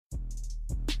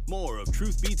More of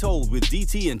Truth Be Told with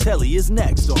DT and Telly is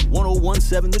next on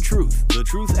 1017 The Truth, The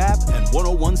Truth app, and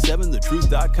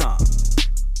 1017thetruth.com.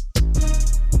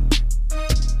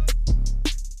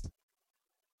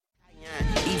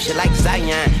 You like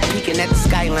Zion, peeking at the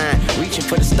skyline, reaching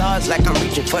for the stars like I'm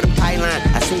reaching for the pylon.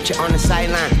 I seen you on the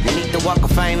sideline, you need to walk a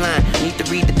fine line, need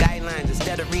to read the guidelines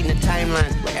instead of reading the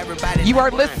timelines. Where everybody you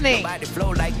are listening flow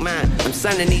like mine. I'm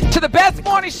to the best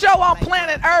morning show on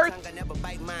planet Earth.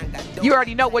 You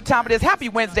already know what time it is. Happy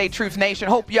Wednesday, Truth Nation.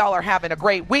 Hope y'all are having a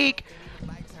great week.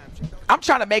 I'm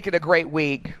trying to make it a great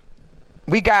week.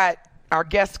 We got our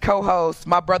guest co-host,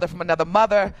 my brother from another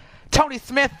mother, Tony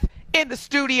Smith, in the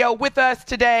studio with us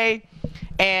today,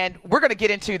 and we're going to get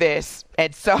into this.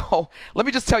 And so let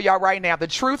me just tell y'all right now, the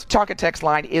Truth Talking text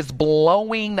line is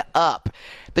blowing up.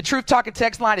 The Truth Talking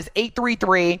text line is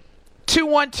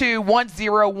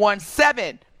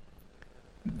 833-212-1017.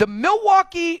 The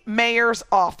Milwaukee mayor's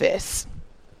office,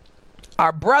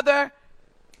 our brother,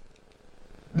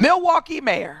 Milwaukee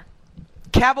Mayor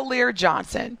Cavalier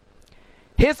Johnson,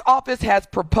 his office has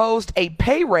proposed a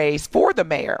pay raise for the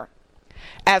mayor,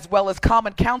 as well as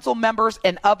common council members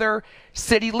and other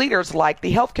city leaders like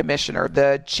the health commissioner,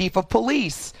 the chief of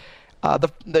police,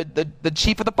 the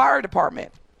chief of the fire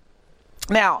department.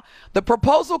 Now, the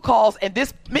proposal calls, and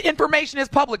this information is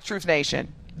public, Truth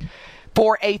Nation,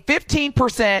 for a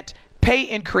 15% pay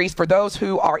increase for those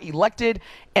who are elected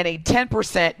and a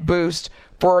 10% boost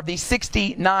for the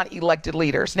 60 non-elected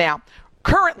leaders. Now,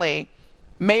 currently,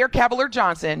 Mayor Cavalier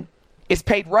Johnson is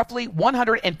paid roughly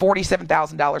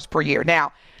 $147,000 per year.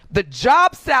 Now, the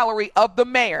job salary of the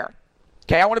mayor,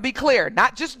 okay, I want to be clear,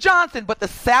 not just Johnson, but the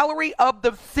salary of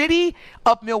the city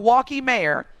of Milwaukee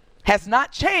mayor has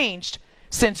not changed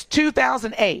since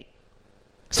 2008.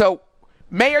 So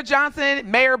Mayor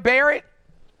Johnson, Mayor Barrett,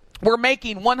 we're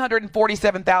making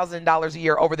 $147,000 a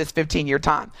year over this 15-year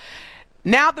time.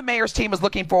 Now the mayor's team is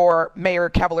looking for Mayor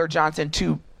Cavalier Johnson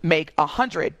to make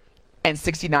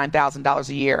 $169,000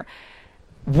 a year.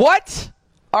 What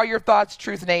are your thoughts,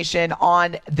 Truth Nation,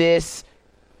 on this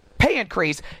pay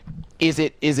increase? Is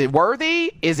it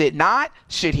worthy? Is it not?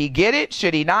 Should he get it?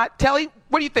 Should he not? Telly,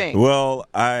 what do you think? Well,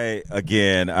 I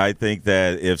think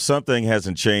that if something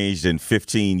hasn't changed in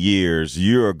 15 years,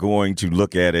 you're going to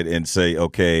look at it and say,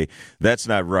 okay, that's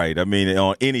not right. I mean,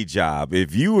 on any job,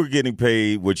 if you were getting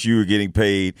paid what you were getting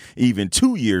paid even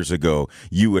 2 years ago,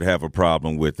 you would have a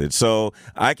problem with it. So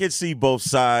I can see both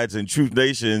sides, and Truth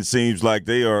Nation seems like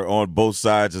they are on both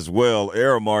sides as well.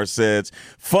 Aramar says,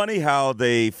 funny how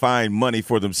they find money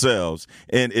for themselves.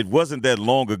 And it wasn't that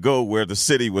long ago where the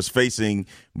city was facing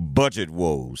budget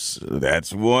woes.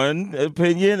 That's one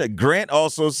opinion. Grant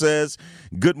also says,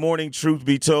 good morning, Truth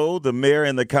Be Told. The mayor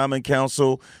and the common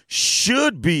council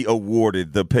should be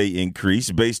awarded the pay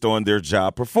increase based on their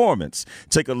job performance.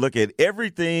 Take a look at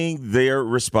everything they're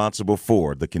responsible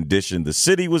for, the condition the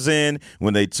city was in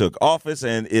when they took office,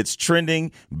 and it's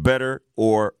trending better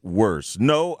or worse.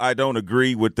 No, I don't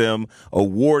agree with them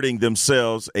awarding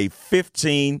themselves a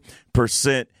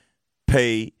 15%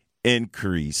 pay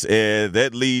increase. And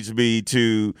that leads me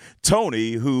to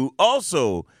Tony, who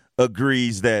also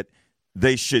agrees that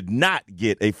they should not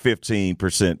get a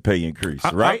 15% pay increase,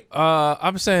 right?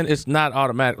 I'm saying it's not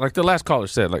automatic. Like the last caller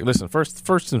said, like, listen,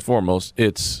 first and foremost,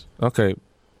 it's okay.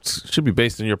 It should be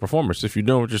based on your performance. If you're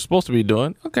doing what you're supposed to be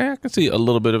doing, okay, I can see a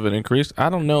little bit of an increase. I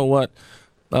don't know what.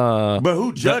 But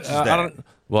who judges that?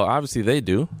 Well, obviously they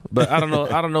do, but I don't know.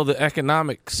 I don't know the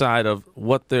economic side of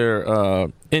what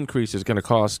their increase is going to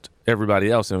cost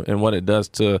everybody else and what it does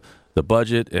to the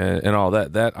budget and all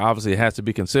that. That obviously has to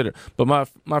be considered. But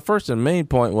my first and main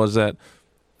point was that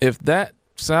if that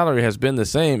salary has been the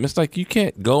same, it's like you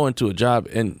can't go into a job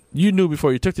and you knew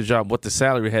before you took the job what the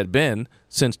salary had been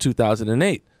since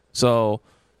 2008. So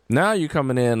now you're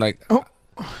coming in like.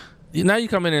 Now you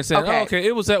come in and say, okay,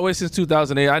 it was that way since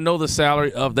 2008. I know the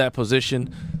salary of that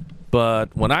position,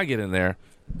 but when I get in there,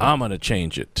 I'm going to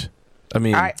change it. I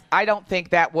mean, I don't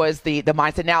think that was the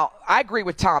mindset. Now, I agree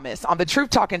with Thomas on the Truth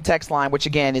Talking text line, which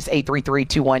again is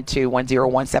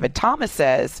 833-212-1017. Thomas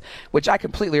says, which I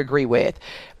completely agree with,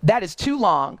 that is too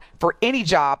long for any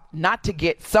job not to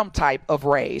get some type of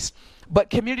raise. But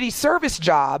community service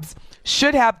jobs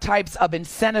should have types of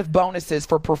incentive bonuses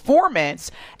for performance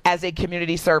as a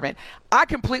community servant. I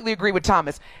completely agree with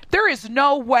Thomas. There is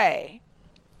no way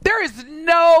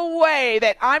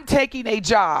that I'm taking a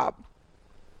job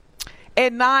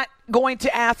and not going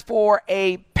to ask for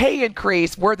a pay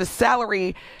increase where the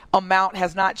salary amount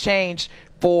has not changed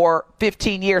for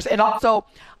 15 years. And also,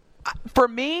 for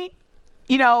me,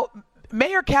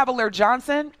 Mayor Cavalier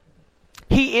Johnson,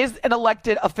 he is an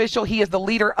elected official. He is the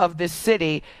leader of this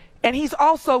city. And he's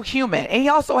also human, and he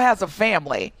also has a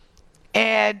family,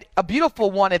 and a beautiful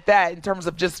one at that, in terms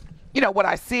of just, what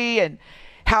I see and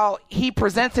how he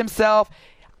presents himself.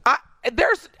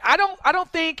 I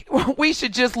don't think we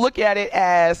should just look at it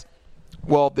as,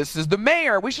 well, this is the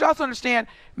mayor. We should also understand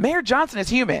Mayor Johnson is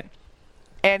human,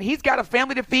 and he's got a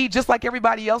family to feed just like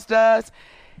everybody else does.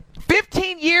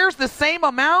 15 years, the same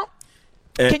amount.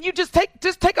 Can you just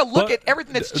take a look at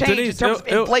everything that's changed, Denise, in terms of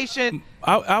inflation?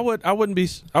 I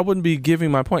wouldn't be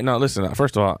giving my point. Now, listen.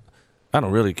 First of all, I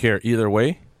don't really care either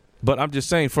way, but I'm just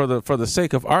saying for the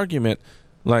sake of argument,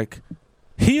 like,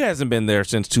 he hasn't been there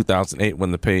since 2008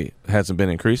 when the pay hasn't been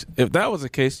increased. If that was the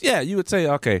case, yeah, you would say,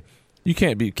 okay, you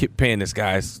can't be paying this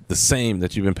guy the same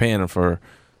that you've been paying him for,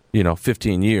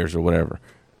 15 years or whatever.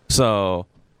 So,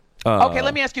 okay,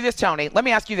 let me ask you this, Tony. Let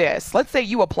me ask you this. Let's say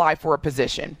you apply for a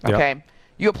position. Okay, yep.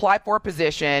 You apply for a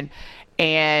position,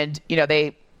 and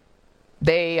they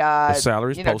the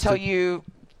salary's posted.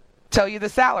 tell you the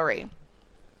salary,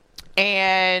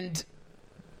 and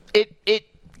it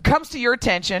comes to your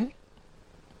attention,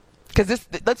 because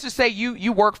let's just say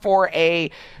you work for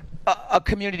a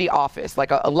community office,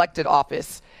 like an elected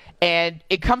office, and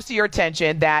it comes to your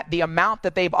attention that the amount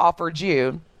that they've offered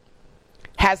you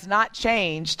has not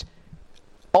changed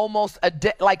almost a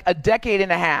decade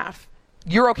and a half.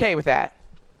 You're okay with that?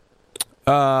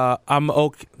 I'm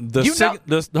okay.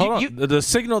 The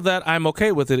signal that I'm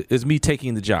okay with it is me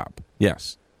taking the job.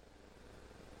 Yes.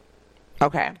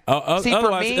 Okay.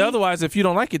 Otherwise, if you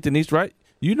don't like it, Denise, right?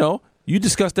 You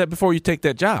discussed that before you take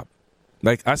that job.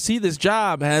 Like, I see this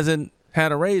job hasn't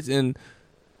had a raise in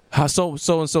so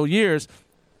and so years.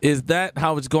 Is that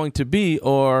how it's going to be,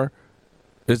 or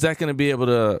is that going to be able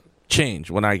to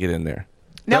change when I get in there?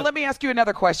 Now, let me ask you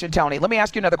another question, Tony. Let me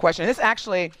ask you another question. This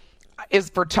actually is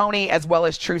for Tony as well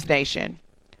as Truth Nation.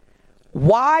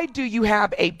 Why do you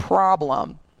have a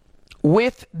problem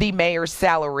with the mayor's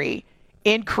salary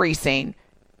increasing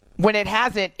when it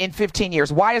hasn't in 15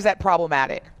 years? Why is that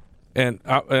problematic? And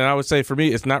I would say, for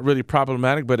me, it's not really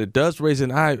problematic, but it does raise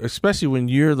an eye, especially when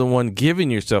you're the one giving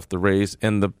yourself the raise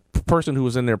and the person who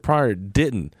was in there prior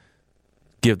didn't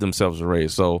give themselves a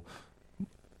raise. So,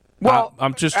 well,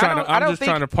 I'm just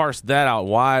trying to parse that out.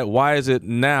 Why is it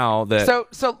now that?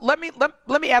 So let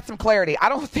me add some clarity. I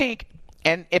don't think,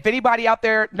 and if anybody out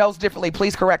there knows differently,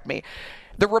 please correct me.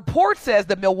 The report says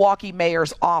the Milwaukee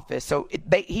mayor's office. So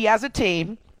he has a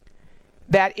team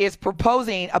that is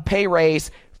proposing a pay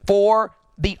raise for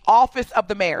the office of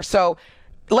the mayor. So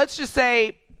let's just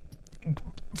say,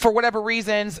 for whatever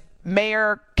reasons,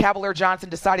 Mayor Cavalier Johnson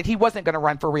decided he wasn't going to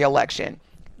run for re-election.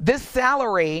 This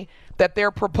salary that they're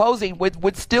proposing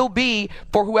would still be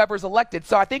for whoever's elected.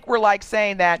 So I think we're like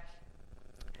saying that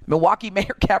Milwaukee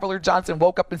Mayor Cavalier Johnson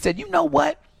woke up and said, you know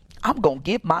what? I'm going to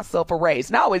give myself a raise.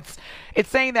 No, it's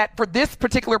saying that for this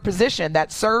particular position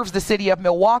that serves the city of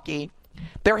Milwaukee,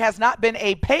 there has not been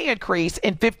a pay increase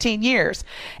in 15 years.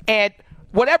 And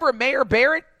whatever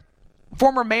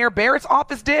former Mayor Barrett's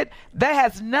office did, that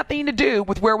has nothing to do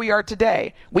with where we are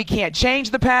today. We can't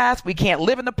change the past. We can't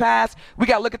live in the past. We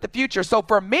got to look at the future. So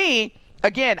for me,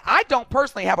 again, I don't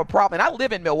personally have a problem. I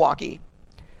live in Milwaukee.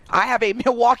 I have a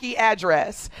Milwaukee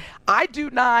address. I do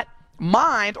not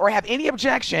mind or have any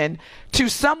objection to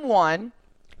someone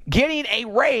getting a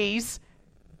raise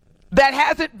that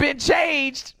hasn't been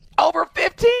changed over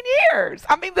 15 years.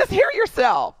 I mean, let's hear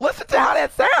yourself. Listen to how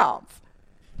that sounds.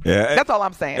 Yeah, that's all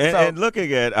I'm saying. And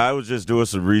looking at, I was just doing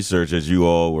some research as you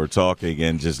all were talking,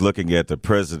 and just looking at the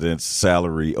president's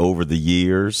salary over the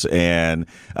years. And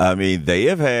I mean, they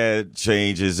have had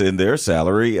changes in their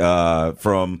salary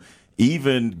from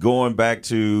even going back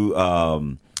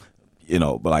to,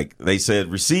 like they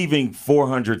said, receiving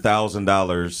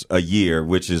 $400,000 a year,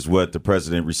 which is what the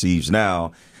president receives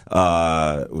now.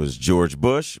 Was George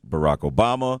Bush, Barack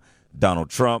Obama,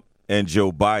 Donald Trump, and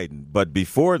Joe Biden. But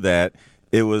before that,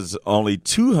 it was only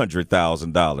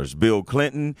 $200,000. Bill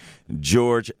Clinton,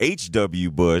 George H.W.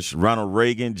 Bush, Ronald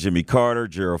Reagan, Jimmy Carter,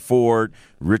 Gerald Ford,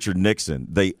 Richard Nixon.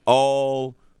 They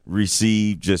all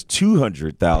received just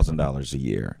 $200,000 a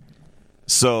year.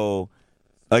 So,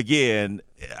 again,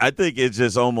 I think it's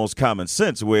just almost common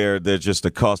sense where there's just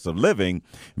the cost of living,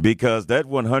 because that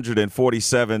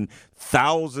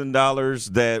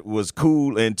 $147,000 that was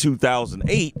cool in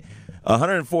 2008,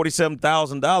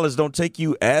 $147,000 don't take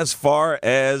you as far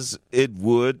as it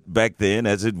would back then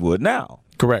as it would now.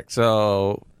 Correct.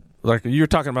 So, like, you're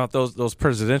talking about those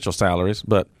presidential salaries,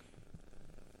 but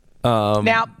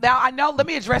now I know. Let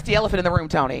me address the elephant in the room,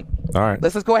 Tony. All right.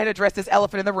 Let's just go ahead and address this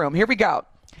elephant in the room. Here we go.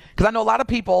 Because I know a lot of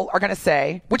people are going to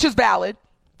say, which is valid.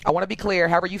 I want to be clear.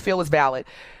 However you feel is valid.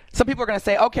 Some people are going to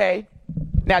say, okay,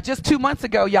 Now, just 2 months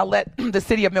ago, y'all let the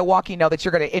city of Milwaukee know that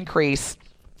you're going to increase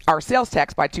our sales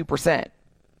tax by 2%.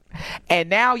 And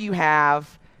now you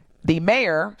have the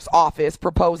mayor's office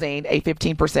proposing a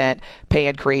 15% pay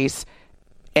increase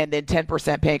and then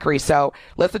 10% pay increase. So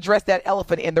let's address that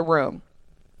elephant in the room.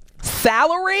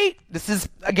 Salary, this is,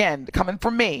 again, coming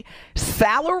from me.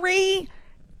 Salary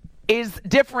is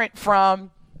different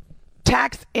from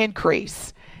tax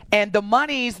increase. And the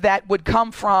monies that would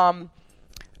come from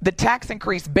the tax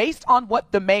increase, based on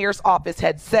what the mayor's office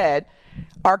had said,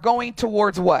 are going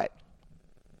towards what?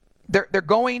 They're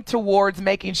going towards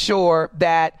making sure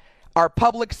that our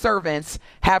public servants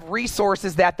have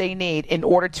resources that they need in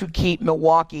order to keep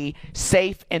Milwaukee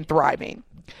safe and thriving.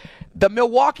 The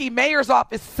Milwaukee mayor's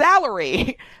office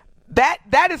salary,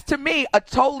 that is to me a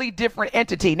totally different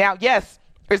entity. Now, yes,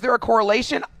 is there a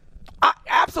correlation?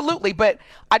 Absolutely, but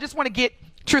I just want to get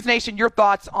Truth Nation your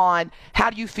thoughts on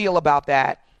how do you feel about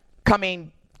that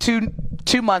coming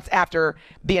two months after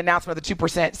the announcement of the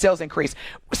 2% sales increase.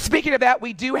 Speaking of that,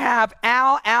 we do have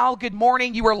Al. Al, good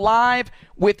morning. You are live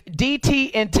with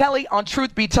DT and Telly on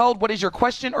Truth Be Told. What is your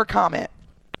question or comment?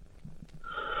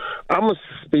 I'm going to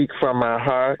speak from my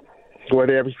heart with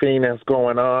everything that's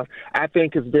going on. I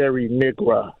think it's very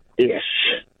Negro-ish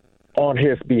on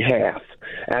his behalf.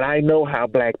 And I know how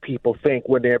black people think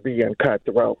when they're being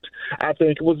cutthroat. I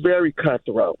think it was very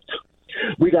cutthroat.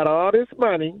 We got all this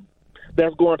money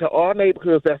that's going to our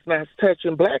neighborhoods that's not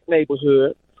touching black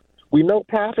neighborhoods. We know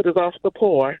profit is off the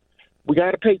poor. We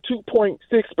got to pay 2.6%,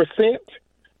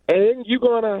 and you're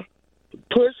going to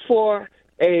push for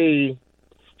a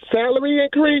salary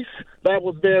increase? That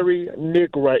was very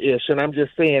Negro-ish, and I'm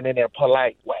just saying in a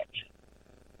polite way.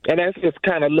 And that's just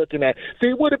kind of looking at.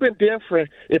 See, it would have been different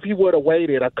if you would have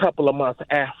waited a couple of months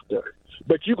after.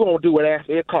 But you're going to do it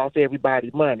after it costs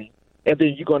everybody money, and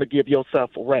then you're going to give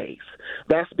yourself a raise.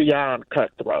 That's beyond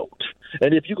cutthroat.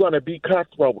 And if you're going to be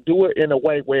cutthroat, do it in a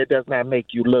way where it does not make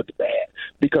you look bad.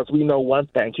 Because we know one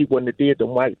thing, he wouldn't have did them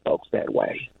white folks that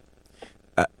way.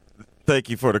 Thank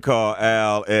you for the call,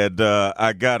 Al. And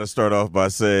I got to start off by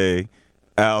saying,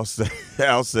 Al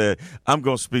said, I'm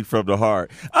going to speak from the heart.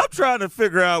 I'm trying to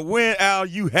figure out when, Al,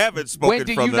 you haven't spoken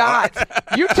from the heart. When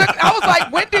do you not? I was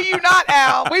like, when do you not,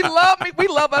 Al? We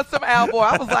love us some Al boy.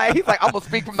 I was like, he's like, I'm going to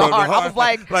speak from the heart. I was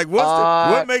like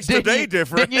what makes the day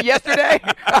different? Didn't you yesterday?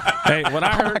 Hey, when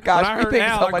I heard, gosh, when I heard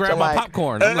Al, I grabbed my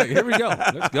popcorn. I'm like, here we go.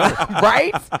 Let's go.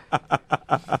 Right?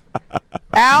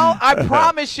 Al, I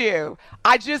promise you.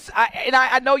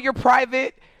 I know you're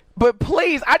private, but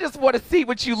please, I just want to see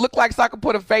what you look like so I can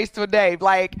put a face to a name.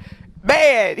 Like,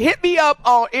 man, hit me up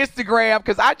on Instagram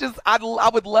because I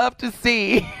would love to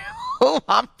see who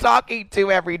I'm talking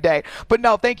to every day. But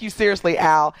no, thank you seriously,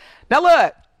 Al. Now,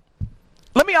 look,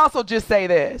 let me also just say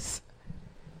this.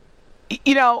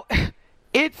 You know,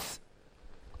 it's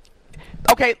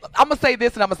okay, I'm going to say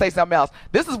this and I'm going to say something else.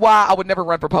 This is why I would never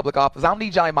run for public office. I don't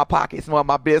need y'all in my pockets knowing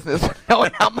my business,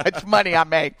 knowing how much money I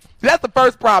make. That's the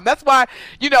first problem. That's why,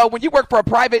 you know, when you work for a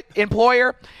private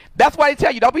employer, that's why they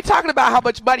tell you, don't be talking about how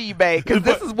much money you make because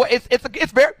this is what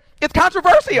it's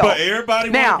controversial. But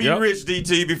everybody want to be rich,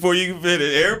 DT, before you can fit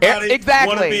it. Everybody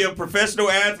want to be a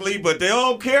professional athlete, but they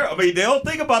don't care. I mean, they don't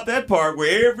think about that part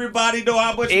where everybody know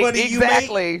how much money you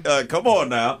make. Come on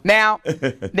now. Now,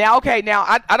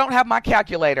 I don't have my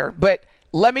calculator, but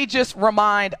let me just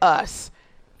remind us,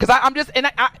 because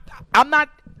I'm not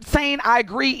saying I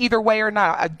agree either way or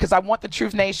not, because I want the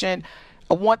Truth Nation,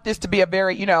 I want this to be a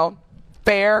very,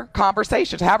 fair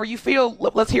conversation. However you feel,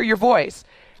 let's hear your voice.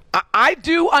 I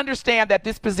do understand that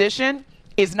this position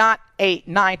is not a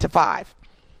 9 to 5.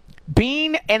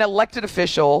 Being an elected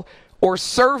official or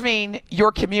serving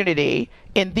your community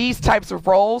in these types of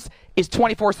roles is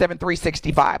 24/7,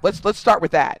 365. Let's start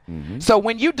with that. Mm-hmm. So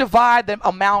when you divide the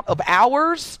amount of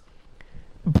hours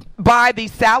by the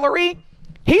salary,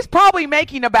 he's probably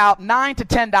making about $9 to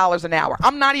 $10 an hour.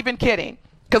 I'm not even kidding.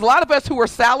 Because a lot of us who are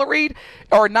salaried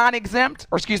or exempt,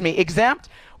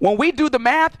 when we do the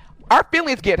math, our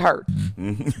feelings get hurt.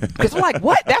 Because we're like,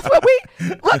 what? That's what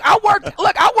I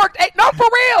worked 8, no, for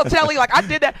real, Telly. Like, I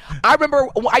did that. I remember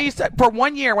for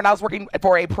 1 year when I was working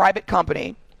for a private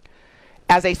company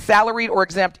as a salaried or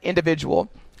exempt individual,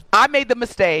 I made the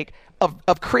mistake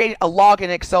of creating a login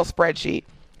Excel spreadsheet.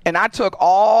 And I took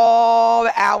all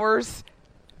the hours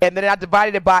and then I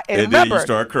divided it by, and remember, then you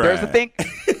start crying. There's the thing.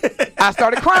 I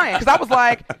started crying because I was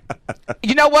like,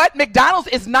 you know what? McDonald's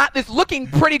it's looking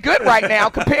pretty good right now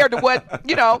compared to what,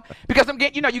 because I'm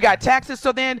getting, you got taxes.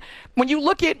 So then when you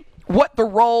look at what the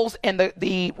roles and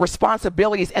the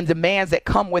responsibilities and demands that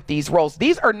come with these roles,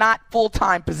 these are not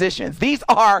full-time positions. These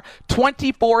are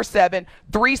 24/7,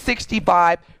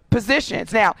 365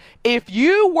 positions. Now, if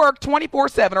you work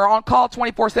 24/7 or on call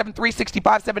 24/7,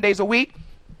 365, 7 days a week,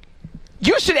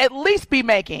 you should at least be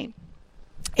making,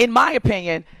 in my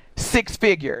opinion, 6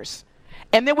 figures.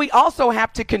 And then we also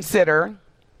have to consider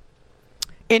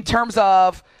in terms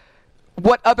of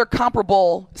what other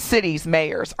comparable cities'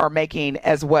 mayors are making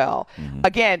as well.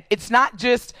 Again, it's not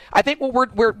just, I think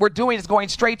what we're doing is going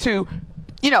straight to,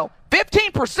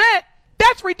 15%,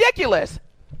 that's ridiculous.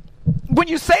 When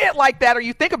you say it like that or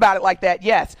you think about it like that,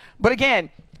 yes. But again,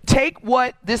 take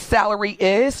what this salary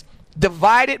is,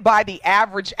 divide it by the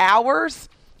average hours,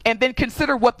 and then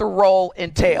consider what the role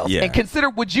entails. Yeah. And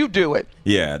consider, would you do it?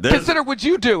 Yeah. Consider, would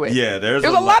you do it? Yeah. There's a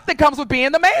lot that comes with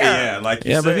being the mayor. Yeah, like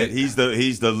you said, he's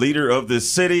the leader of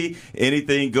this city.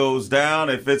 Anything goes down.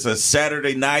 If it's a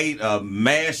Saturday night, a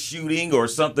mass shooting or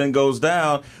something goes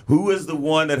down, who is the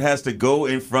one that has to go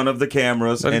in front of the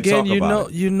cameras and talk about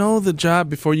it? You know the job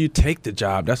before you take the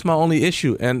job. That's my only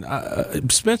issue. And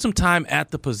spend some time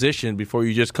at the position before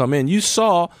you just come in. You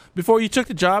saw before you took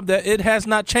the job that it has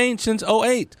not changed since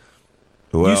 2008.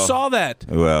 Well, you saw that,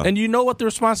 and you know what the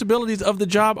responsibilities of the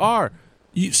job are.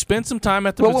 You spend some time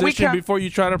at the position before you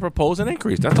try to propose an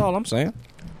increase. That's all I'm saying.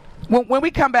 When we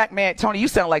come back, man, Tony, you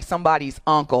sound like somebody's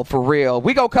uncle, for real.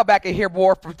 We going to come back and hear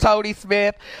more from Tony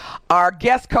Smith, our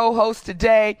guest co-host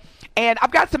today. And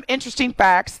I've got some interesting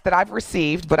facts that I've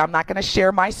received, but I'm not going to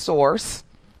share my source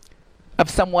of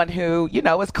someone who,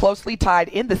 is closely tied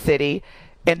in the city.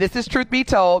 And this is truth be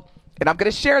told, and I'm going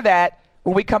to share that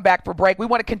when we come back for break. We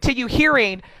want to continue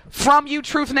hearing from you,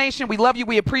 Truth Nation. We love you.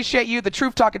 We appreciate you. The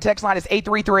Truth Talk and text line is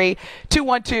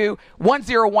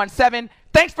 833-212-1017.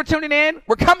 Thanks for tuning in.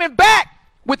 We're coming back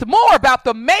with more about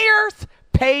the mayor's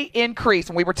pay increase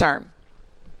when we return.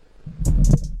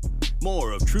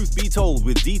 More of Truth Be Told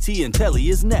with DT and Telly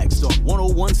is next on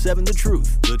 1017 The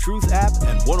Truth, The Truth app,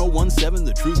 and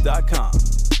 1017thetruth.com.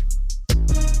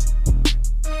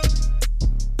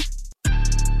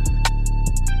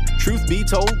 Truth Be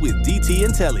Told with DT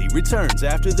and Telly returns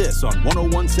after this on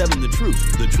 1017 The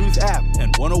Truth, The Truth app,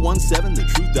 and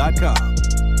 1017thetruth.com.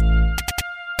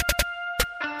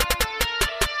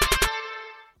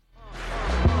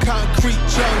 Concrete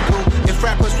jungle. If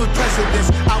rappers were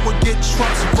presidents, I would get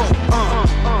Trump's vote.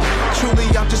 Truly,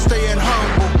 I'm just staying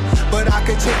humble, but I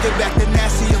could take it back to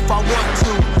nasty if I want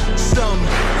to. Some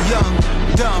young,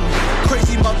 dumb,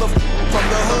 crazy motherfucker from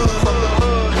the hood.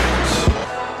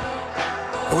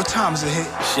 What time is it hit?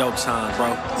 Showtime, bro.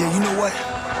 Yeah, you know what?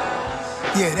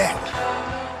 Yeah, that.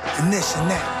 And this and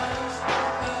that.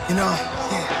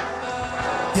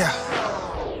 Yeah.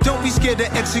 Don't be scared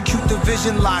to execute the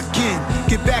vision, lock in.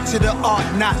 Get back to the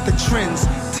art, not the trends.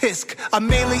 Tisk, I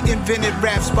mainly invented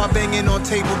raps by banging on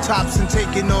tabletops and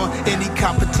taking on any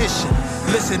competition.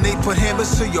 Listen, they put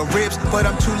hammers to your ribs, but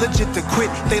I'm too legit to quit.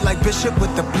 They like Bishop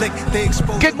with the blick. They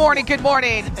expose. Good morning.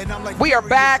 We are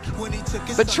back.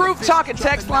 The Truth Talk and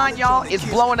text line, y'all, is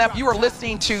blowing up. You are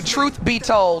listening to Truth Be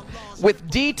Told with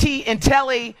DT and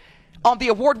Telly on the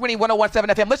award-winning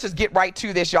 1017 FM. Let's just get right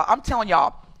to this, y'all. I'm telling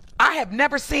y'all, I have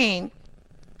never seen,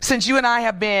 since you and I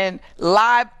have been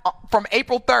live from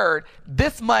April 3rd,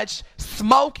 this much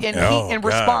smoke and heat and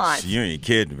response. You ain't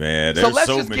kidding, man. So There's let's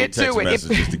so just many get text to it.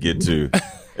 messages to get to.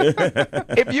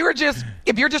 If you're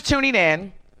just tuning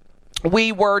in,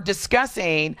 we were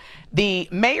discussing the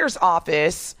mayor's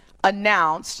office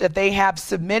announced that they have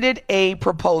submitted a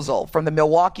proposal from the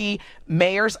Milwaukee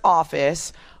mayor's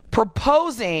office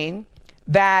proposing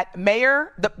that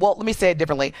let me say it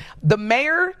differently. The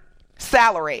mayor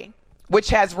salary, which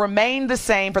has remained the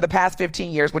same for the past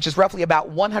 15 years, which is roughly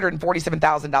about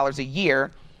 $147,000 a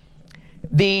year,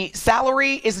 the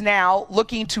salary is now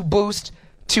looking to boost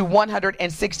to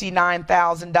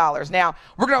 $169,000. Now,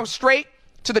 we're going to go straight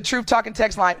to the Truth Talk and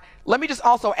text line. Let me just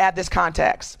also add this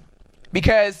context,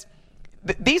 because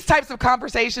these types of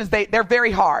conversations, they're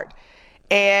very hard.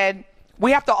 And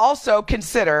we have to also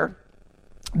consider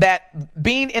that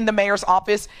being in the mayor's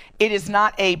office, it is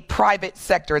not a private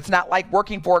sector. It's not like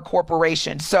working for a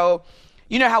corporation. So,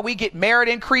 you know how we get merit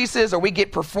increases or we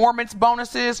get performance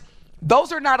bonuses?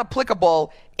 Those are not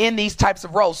applicable in these types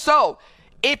of roles. So,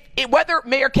 whether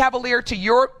Mayor Cavalier, to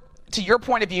your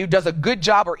point of view, does a good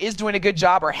job or is doing a good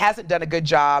job or hasn't done a good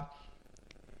job,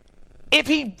 if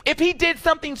he did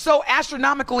something so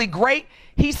astronomically great,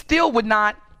 he still would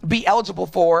not be eligible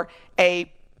for a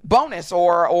bonus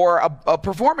or a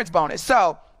performance bonus.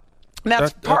 So now,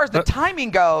 as far as the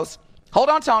timing goes, hold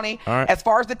on, Tony. Right. As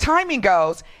far as the timing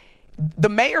goes, the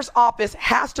mayor's office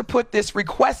has to put this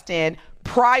request in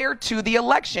prior to the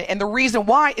election. And the reason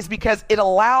why is because it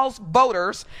allows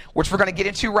voters, which we're going to get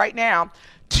into right now,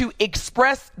 to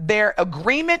express their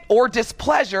agreement or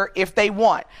displeasure if they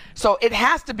want. So it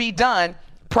has to be done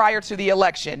prior to the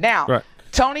election. Now, right.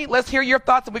 Tony, let's hear your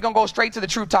thoughts, and we're going to go straight to the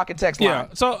Truth Talking text line. Yeah,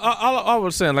 so I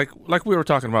was saying, like we were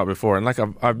talking about before, and like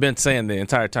I've been saying the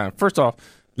entire time. First off,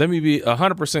 let me be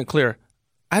 100% clear.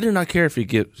 I do not care if he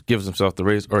gives himself the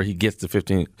raise or he gets the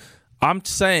 15. I'm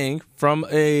saying from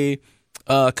a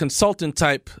consultant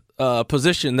type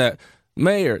position that,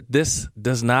 Mayor, this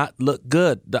does not look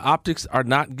good. The optics are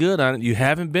not good on it. You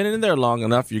haven't been in there long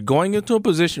enough. You're going into a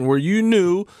position where you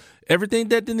knew everything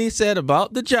that Denise said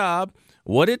about the job,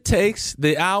 what it takes,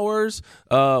 the hours,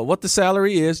 what the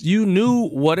salary is. You knew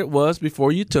what it was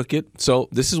before you took it. So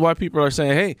this is why people are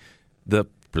saying, hey,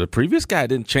 the previous guy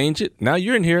didn't change it. Now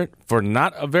you're in here for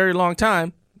not a very long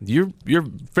time. You're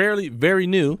very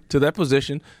new to that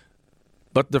position.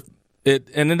 But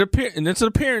it's an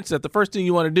appearance that the first thing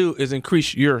you want to do is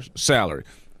increase your salary.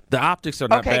 The optics are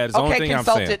not bad. It's the only thing I'm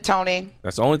saying. Consultant Tony.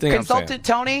 That's the only thing I'm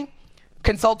saying.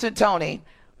 Consultant Tony.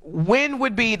 When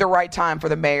would be the right time for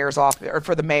the mayor's office or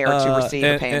for the mayor to receive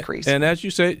a pay increase? And as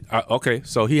you say,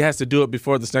 so he has to do it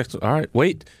before this next one. All right,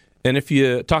 wait. And if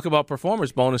you talk about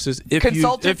performance bonuses, if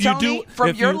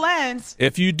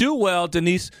you do well,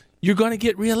 Denise, you're going to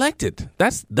get reelected.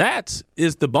 That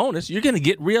is the bonus. You're going to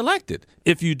get reelected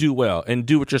if you do well and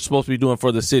do what you're supposed to be doing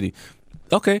for the city.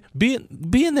 Okay, be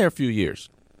in there a few years.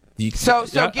 Get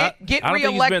reelected. I don't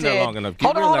think he's been there long enough.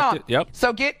 Hold on. Yep.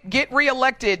 So get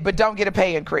reelected, but don't get a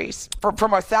pay increase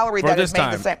from a salary that is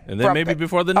made the same. And then maybe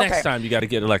before the next time you got to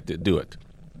get elected, do it.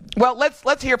 Well,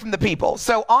 let's hear from the people.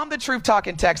 So on the Truth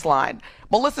Talking text line,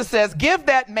 Melissa says, give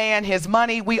that man his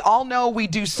money. We all know we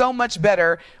do so much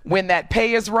better when that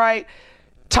pay is right.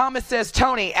 Thomas says,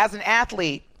 Tony, as an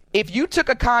athlete, if you took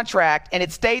a contract and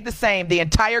it stayed the same the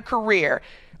entire career,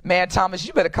 man, Thomas,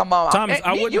 you better come on. Thomas,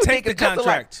 I wouldn't take the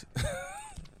contract.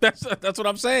 That's what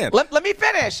I'm saying. Let me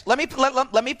finish. Let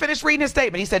me finish reading his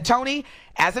statement. He said, Tony,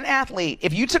 as an athlete,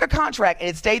 if you took a contract and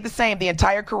it stayed the same the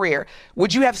entire career,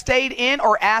 would you have stayed in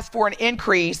or asked for an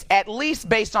increase, at least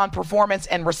based on performance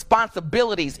and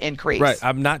responsibilities increase? Right.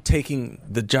 I'm not taking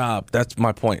the job. That's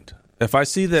my point. If I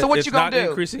see that it's not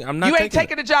increasing, I'm not taking it. You ain't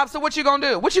taking the job, so what you gonna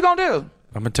do? What you gonna do?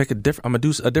 I'm gonna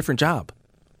do a different job.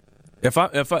 If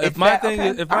my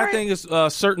thing is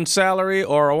a certain salary,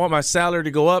 or I want my salary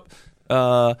to go up,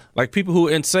 like people who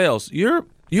are in sales, your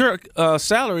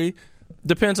salary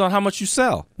depends on how much you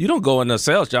sell. You don't go in a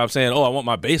sales job saying, "Oh, I want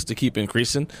my base to keep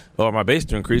increasing or my base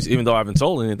to increase," even though I haven't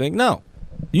sold anything. No,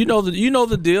 you know the deal. You know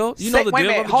the deal of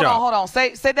the job. Hold on.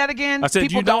 Say that again. I said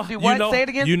people don't do what? Say it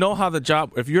again. You know how the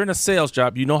job. If you're in a sales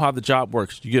job, you know how the job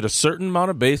works. You get a certain amount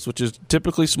of base, which is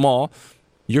typically small.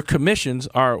 Your commissions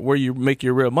are where you make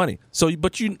your real money.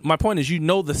 My point is, you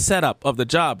know the setup of the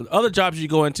job. Other jobs you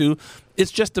go into,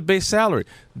 it's just the base salary.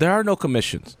 There are no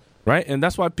commissions, right? And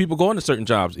that's why people go into certain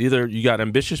jobs. Either you got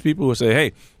ambitious people who say,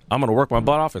 hey, I'm going to work my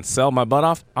butt off and sell my butt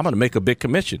off. I'm going to make a big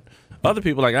commission. Other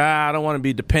people are like, I don't want to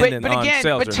be dependent on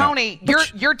sales. But Tony,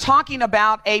 you're talking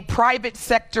about a private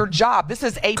sector job. This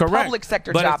is a public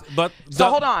sector job.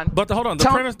 Hold on.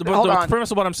 The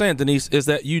premise of what I'm saying, Denise, is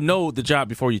that you know the job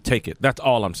before you take it. That's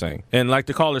all I'm saying. And like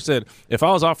the caller said, if I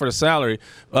was offered a salary,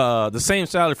 the same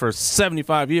salary for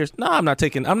 75 years, no, I'm not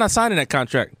signing that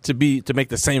contract to make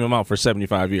the same amount for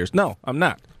 75 years. No, I'm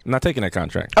not. I'm not taking that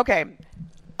contract. Okay.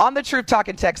 On the Truth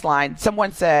Talking text line,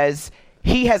 someone says,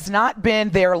 he has not been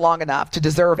there long enough to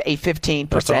deserve a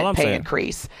 15% pay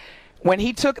increase. When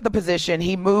he took the position,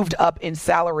 he moved up in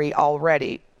salary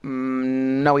already.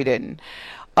 No, he didn't.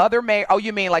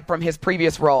 You mean like from his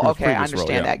previous role? Okay, I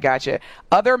understand that. Gotcha.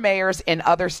 Other mayors in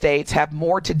other states have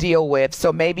more to deal with,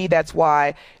 so maybe that's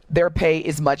why their pay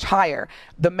is much higher.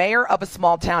 The mayor of a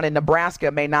small town in Nebraska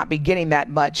may not be getting that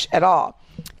much at all.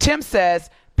 Tim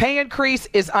says, pay increase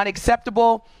is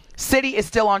unacceptable. City is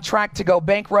still on track to go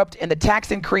bankrupt, and the tax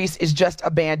increase is just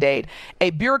a Band-Aid. A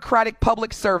bureaucratic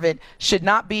public servant should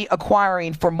not be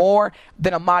acquiring for more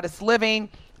than a modest living.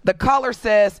 The caller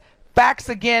says, facts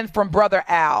again from Brother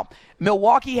Al.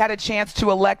 Milwaukee had a chance to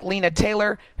elect Lena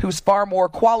Taylor, who's far more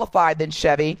qualified than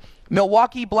Chevy.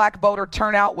 Milwaukee black voter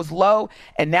turnout was low,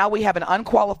 and now we have an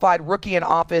unqualified rookie in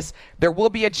office. There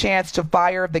will be a chance to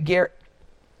fire the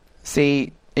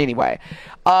anyway.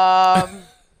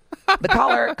 The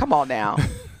caller, come on now.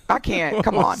 I can't.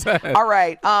 Come on. All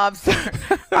right. So,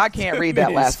 I can't read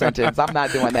that last sentence. I'm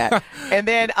not doing that. And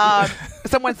then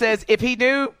someone says, if he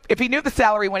knew the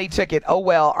salary when he took it, oh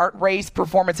well, aren't raised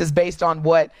performances based on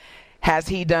what has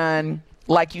he done?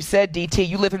 Like you said, DT,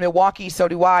 you live in Milwaukee, so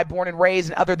do I, born and raised,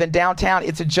 and other than downtown,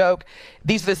 it's a joke.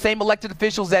 These are the same elected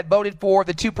officials that voted for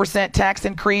the 2% tax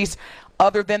increase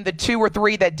other than the 2 or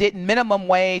 3 that didn't minimum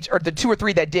wage, or the 2 or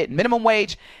 3 that didn't. Minimum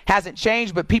wage hasn't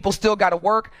changed, but people still got to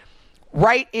work.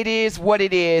 Right, it is what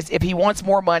it is. If he wants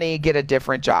more money, get a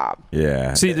different job.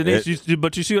 Yeah. See, Denise,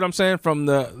 but you see what I'm saying from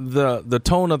the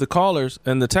tone of the callers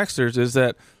and the texters is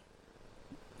that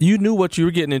you knew what you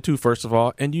were getting into, first of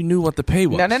all, and you knew what the pay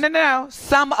was. No.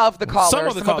 Some of the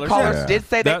callers yeah. did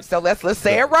say that. So let's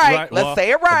say it right. Let's say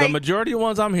it right. The majority of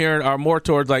ones I'm hearing are more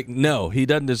towards like, no, he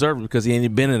doesn't deserve it because he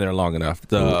ain't been in there long enough.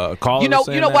 The callers, you know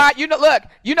why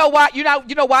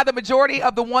the majority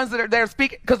of the ones that are there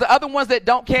speaking, because the other ones that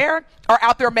don't care are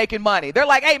out there making money. They're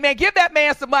like, hey man, give that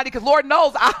man some money, because Lord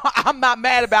knows I'm not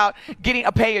mad about getting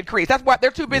a pay increase. That's why they're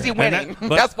too busy winning.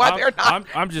 That's why they're not.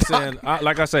 I'm just saying,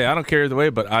 like I say, I don't care either way,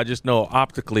 but I just know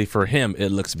optically for him it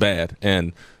looks bad,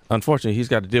 and unfortunately he's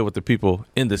got to deal with the people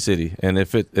in the city, and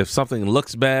if something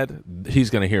looks bad, he's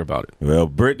going to hear about it. Well,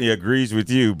 Brittany agrees with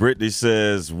you. Brittany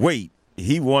says, wait,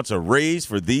 he wants a raise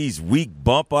for these weak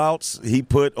bump outs he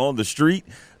put on the street?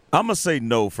 I'm going to say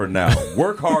no for now.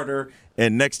 Work harder,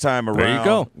 and next time around, there you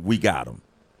go. We got him.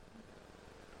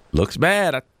 Looks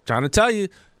bad. I'm trying to tell you.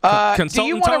 Do you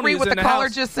want to read what the caller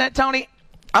just sent, Tony?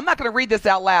 I'm not going to read this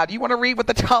out loud. Do you want to read what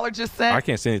the caller just sent? I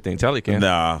can't say anything. Telly can.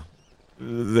 Nah,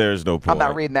 there's no point. I'm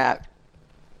not reading that.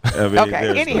 I mean,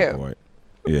 okay, anywho. No point.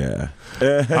 Yeah.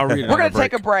 I'll read it. We're going to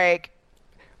take a break.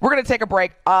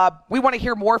 We want to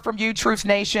hear more from you, Truth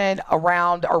Nation,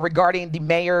 around or regarding the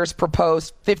mayor's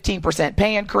proposed 15%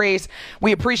 pay increase.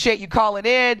 We appreciate you calling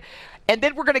in. And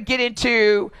then we're going to get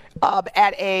into,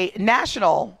 at a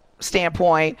national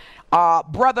standpoint,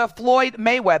 brother Floyd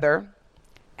Mayweather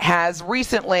has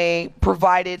recently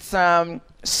provided some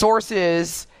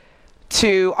sources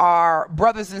to our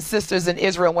brothers and sisters in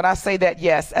Israel. When I say that,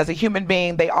 yes, as a human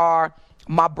being, they are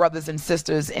my brothers and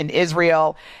sisters in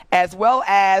Israel, as well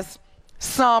as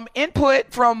some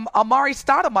input from Amari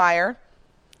Stoudemire.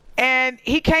 And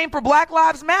he came for Black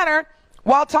Lives Matter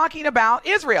while talking about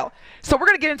Israel. So we're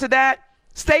going to get into that.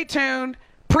 Stay tuned.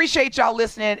 Appreciate y'all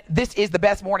listening. This is the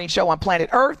best morning show on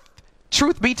planet Earth.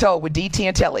 Truth Be Told with DT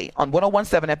and Telly on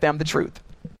 101.7 FM The Truth.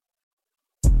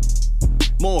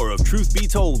 More of Truth Be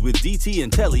Told with DT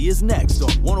and Telly is next on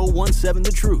 101.7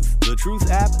 The Truth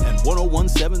app, and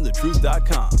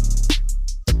 1017thetruth.com.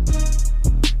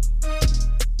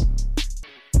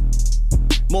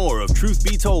 More of Truth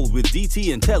Be Told with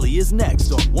DT and Telly is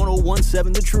next on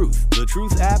 1017 The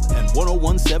Truth app, and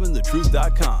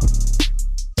 1017thetruth.com.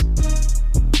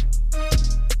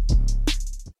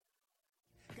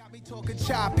 Got me talking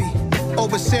choppy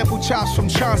over sample chops from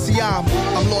Chauncey. I'm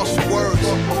lost for words.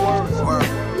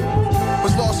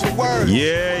 Was lost for words.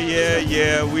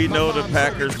 Yeah. We know the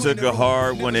Packers took a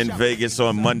hard one in Vegas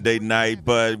on Monday night,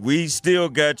 but we still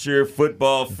got your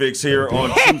football fix here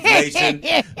on Truth Nation.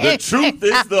 The Truth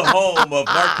is the home of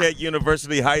Marquette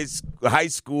University High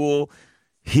School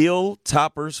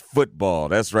Hilltoppers football.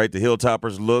 That's right. The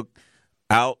Hilltoppers look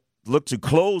to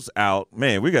close out.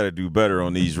 Man, we got to do better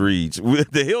on these reads. The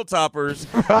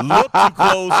Hilltoppers look to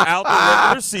close out the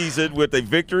regular season with a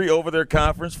victory over their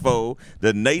conference foe,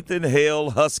 the Nathan Hale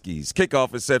Huskies.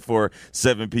 Kickoff is set for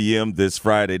 7 p.m. this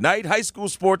Friday night. High school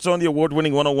sports on the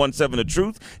award-winning 101.7 The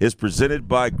Truth is presented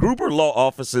by Gruber Law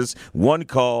Offices. One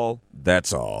call,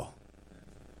 that's all.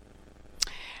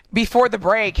 Before the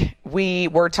break, we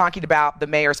were talking about the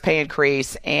mayor's pay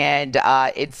increase, and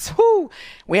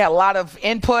we had a lot of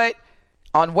input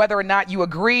on whether or not you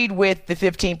agreed with the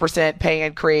 15% pay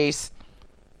increase.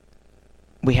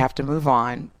 We have to move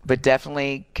on, but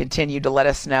definitely continue to let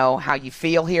us know how you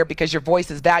feel here, because your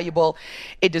voice is valuable.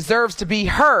 It deserves to be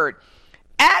heard.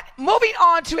 Moving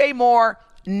on to a more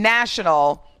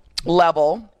national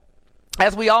level,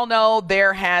 as we all know,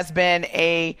 there has been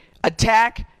an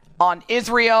attack on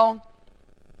Israel.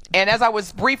 And as I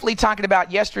was briefly talking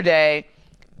about yesterday,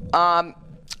 I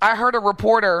heard a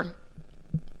reporter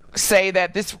say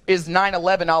that this is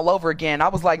 9/11 all over again. I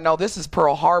was like, no, this is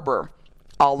Pearl Harbor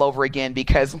all over again,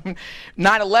 because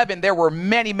 9/11, there were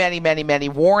many, many, many, many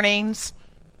warnings.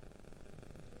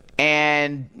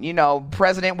 And,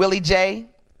 President Willie J.,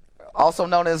 also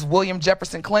known as William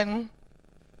Jefferson Clinton,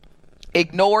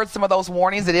 ignored some of those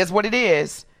warnings. It is what it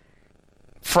is.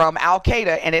 From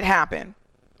Al-Qaeda, and it happened.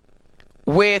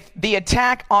 With the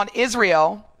attack on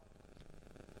Israel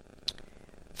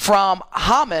from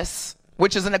Hamas,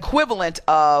 which is an equivalent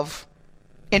of,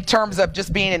 in terms of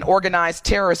just being an organized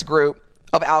terrorist group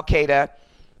of Al-Qaeda,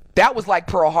 that was like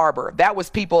Pearl Harbor. That was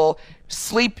people,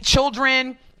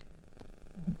 children,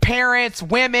 parents,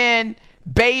 women,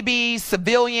 babies,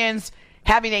 civilians,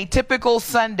 having a typical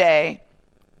Sunday,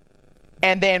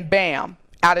 and then bam,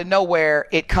 out of nowhere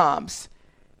it comes.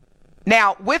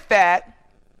 Now, with that,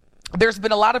 there's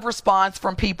been a lot of response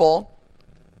from people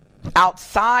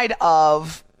outside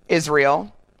of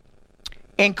Israel,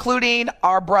 including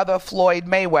our brother Floyd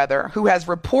Mayweather, who has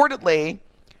reportedly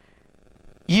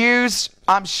used,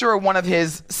 I'm sure, one of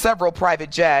his several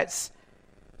private jets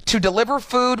to deliver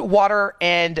food, water,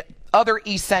 and other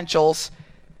essentials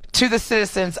to the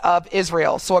citizens of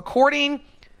Israel. So according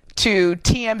to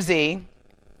TMZ,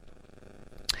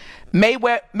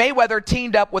 Mayweather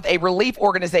teamed up with a relief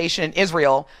organization in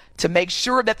Israel to make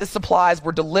sure that the supplies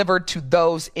were delivered to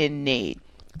those in need.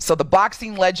 So the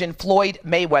boxing legend Floyd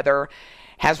Mayweather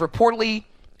has reportedly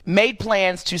made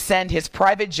plans to send his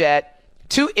private jet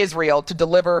to Israel to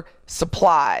deliver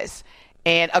supplies.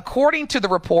 And according to the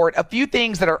report, a few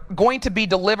things that are going to be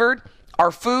delivered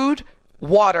are food,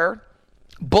 water,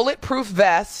 bulletproof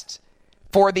vests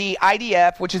for the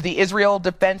IDF, which is the Israel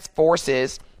Defense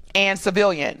Forces, and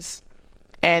civilians.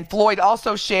 And Floyd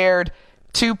also shared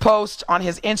 2 posts on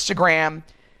his Instagram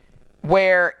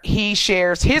where he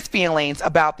shares his feelings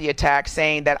about the attack,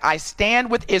 saying that I stand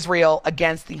with Israel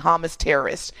against the Hamas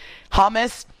terrorists.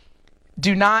 Hamas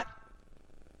do not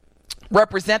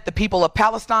represent the people of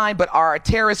Palestine, but are a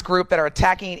terrorist group that are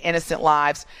attacking innocent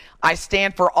lives. I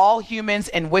stand for all humans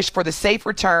and wish for the safe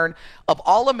return of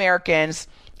all Americans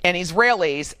and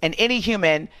Israelis and any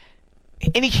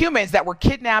humans that were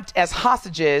kidnapped as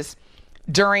hostages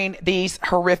during these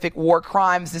horrific war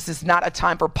crimes. This is not a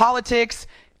time for politics.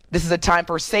 This is a time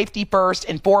for safety first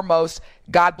and foremost.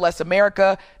 God bless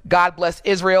America. God bless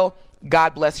Israel.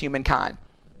 God bless humankind.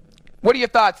 What are your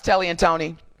thoughts, Telly and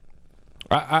Tony?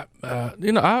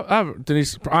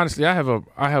 Denise, honestly, I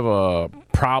have a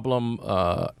problem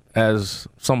as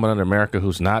someone in America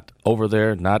who's not over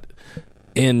there, not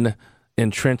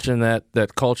entrenched in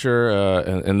that culture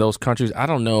in those countries. I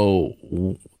don't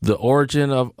know the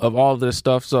origin of all this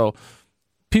stuff. So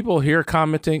people here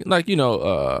commenting, like,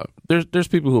 there's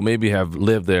people who maybe have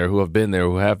lived there, who have been there,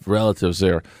 who have relatives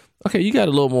there. Okay, you got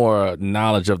a little more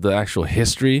knowledge of the actual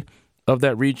history of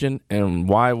that region and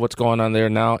why what's going on there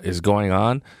now is going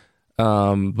on.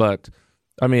 But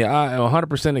I mean, I am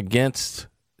 100% against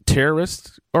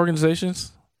terrorist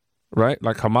organizations, right?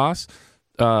 Like Hamas.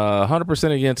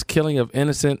 100% against killing of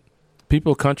innocent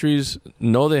people. Countries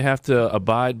know they have to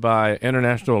abide by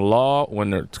international law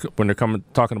when they're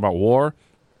talking about war.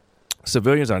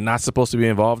 Civilians are not supposed to be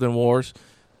involved in wars.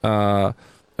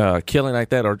 Killing like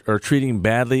that or treating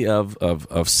badly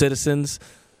of citizens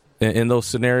in those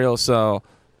scenarios. So,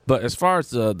 but as far as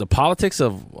the politics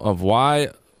of why,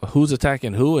 who's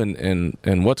attacking who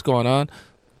and what's going on,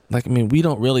 like, I mean, we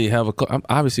don't really have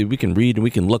obviously we can read and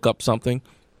we can look up something,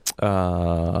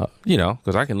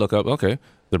 because I can look up, okay,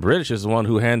 the British is the one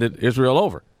who handed Israel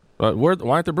over.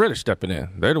 Why aren't the British stepping in?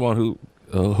 They're the one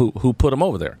who put them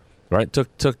over there, right?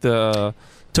 Took that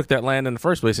land in the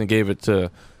first place and gave it to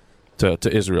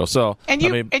Israel. So and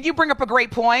you bring up a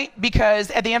great point, because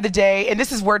at the end of the day, and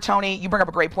this is where, Tony, you bring up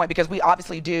a great point, because we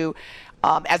obviously do,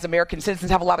 as American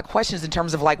citizens, have a lot of questions in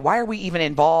terms of, like, why are we even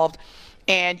involved?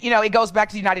 And it goes back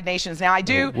to the United Nations. Now, I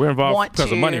do we're involved want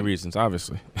because of money reasons,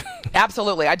 obviously.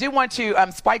 Absolutely, I do want to.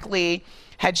 Spike Lee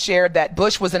had shared that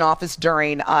Bush was in office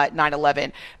during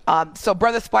 9/11. So,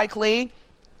 brother Spike Lee,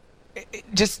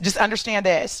 just understand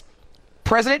this.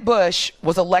 President Bush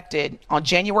was elected on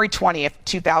January 20th,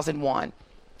 2001.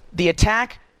 The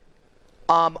attack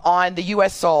on the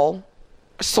U.S.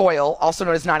 soil, also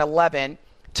known as 9/11,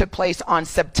 took place on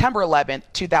September 11th,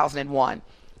 2001.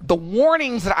 The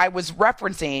warnings that I was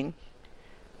referencing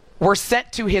were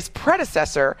sent to his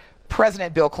predecessor,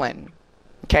 President Bill Clinton.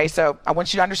 Okay, so I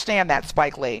want you to understand that,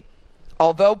 Spike Lee.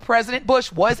 Although President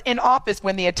Bush was in office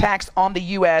when the attacks on the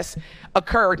U.S.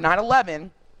 occurred,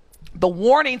 9/11, the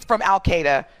warnings from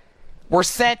Al-Qaeda were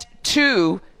sent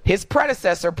to his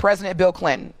predecessor, President Bill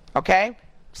Clinton. Okay?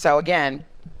 So again,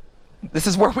 this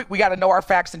is where we got to know our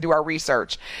facts and do our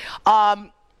research.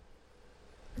 Telly,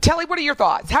 what are your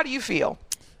thoughts? How do you feel?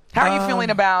 How are you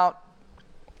feeling about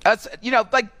us,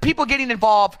 like people getting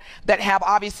involved that have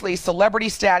obviously celebrity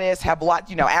status, have a lot,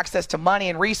 access to money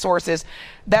and resources,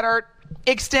 that are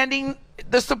extending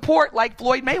the support like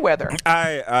Floyd Mayweather?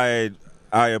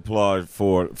 I applaud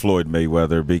for Floyd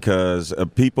Mayweather, because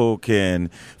people can,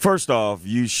 first off,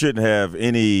 you shouldn't have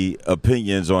any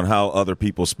opinions on how other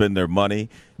people spend their money.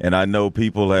 And I know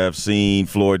people have seen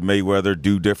Floyd Mayweather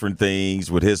do different things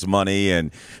with his money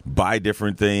and buy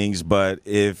different things, but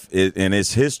and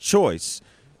it's his choice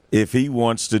if he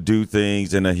wants to do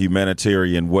things in a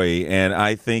humanitarian way. And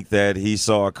I think that he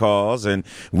saw a cause, and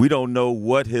we don't know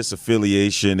what his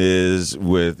affiliation is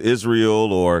with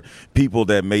Israel or people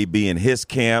that may be in his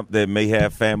camp that may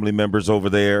have family members over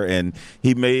there, and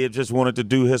he may have just wanted to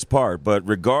do his part. But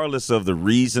regardless of the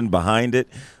reason behind it,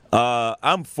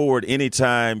 I'm for it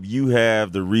anytime you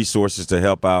have the resources to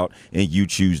help out and you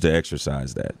choose to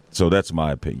exercise that. So that's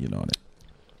my opinion on it.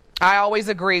 I always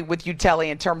agree with you,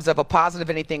 Telly, in terms of a positive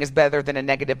anything is better than a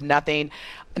negative nothing.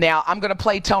 Now, I'm going to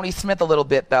play Tony Smith a little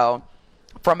bit, though.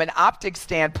 From an optics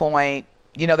standpoint,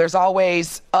 you know, there's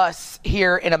always us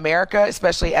here in America,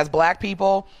 especially as black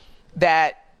people,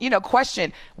 that, you know,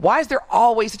 question, why is there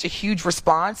always such a huge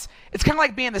response? It's kind of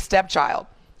like being the stepchild.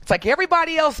 It's like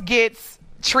everybody else gets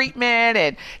treatment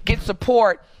and gets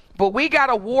support, but we got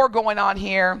a war going on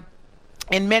here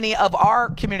in many of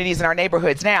our communities and our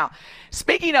neighborhoods. Now,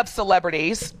 speaking of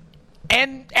celebrities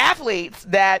and athletes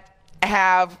that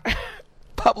have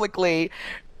publicly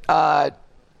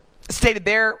stated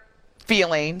their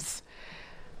feelings,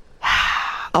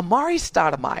 Amari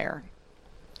Stoudemire.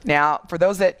 Now, for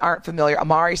those that aren't familiar,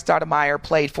 Amari Stoudemire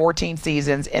played 14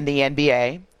 seasons in the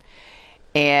NBA.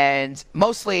 And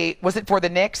mostly, was it for the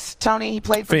Knicks, Tony? He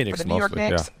played for the New York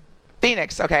Knicks? Yeah.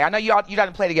 Phoenix, okay. I know you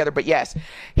didn't play together, but yes.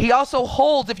 He also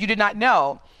holds, if you did not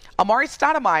know, Amari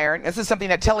Stoudemire, this is something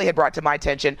that Telly had brought to my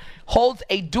attention, holds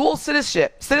a dual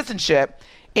citizenship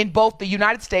in both the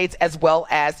United States as well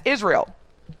as Israel.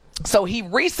 So he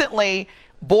recently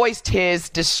voiced his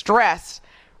distress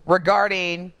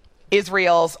regarding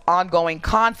Israel's ongoing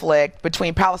conflict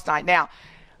between Palestine. Now,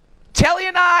 Telly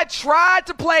and I tried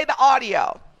to play the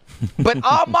audio, but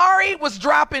Amari was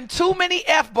dropping too many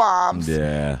F-bombs.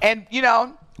 Yeah. And, you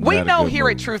know, we know here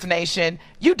at Truth Nation,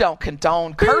 you don't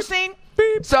condone cursing.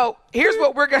 Beep. So here's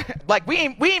what we're going to, like, we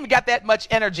ain't even got that much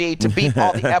energy to beep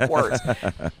all the F words.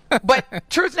 But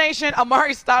Truth Nation,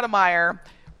 Amari Stoudemire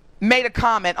made a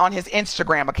comment on his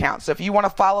Instagram account. So if you want to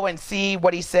follow and see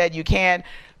what he said, you can.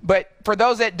 But for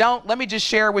those that don't, let me just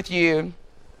share with you,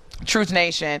 Truth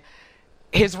Nation,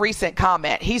 his recent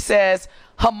comment. He says,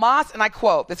 Hamas, and I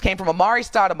quote, this came from Amari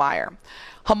Stoudemire,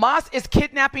 Hamas is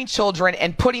kidnapping children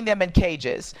and putting them in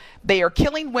cages. They are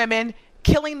killing women,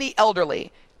 killing the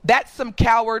elderly. That's some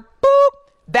coward. Boop.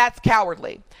 That's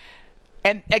cowardly.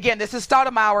 And again, this is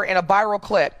Stoudemire in a viral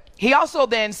clip. He also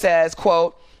then says,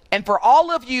 quote, and for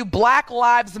all of you Black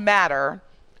Lives Matter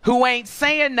who ain't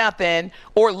saying nothing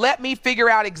or let me figure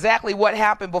out exactly what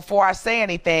happened before I say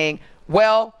anything,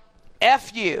 well,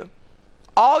 F you.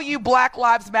 All you Black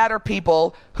Lives Matter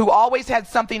people who always had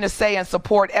something to say and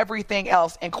support everything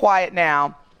else and quiet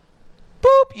now,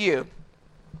 boop you.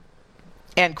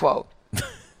 End quote.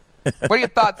 What are your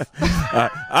thoughts?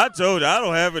 I told you, I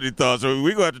don't have any thoughts. We're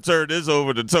going to have to turn this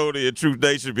over to Tony and Truth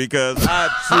Nation because I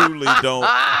truly don't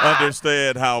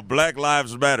understand how Black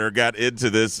Lives Matter got into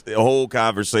this whole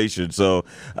conversation. So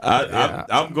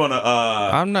I'm going to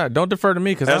I'm not. Don't defer to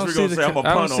me because I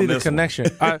don't see the connection.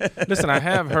 Listen, I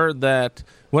have heard that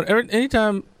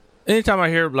anytime I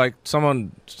hear like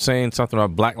someone saying something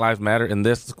about Black Lives Matter in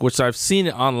this, which I've seen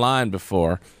it online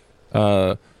before,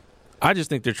 I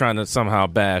just think they're trying to somehow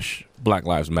bash Black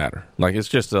Lives Matter. Like, it's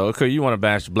just, okay, you want to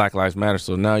bash Black Lives Matter,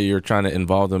 so now you're trying to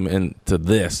involve them into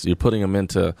this. You're putting them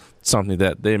into something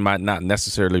that they might not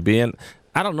necessarily be in.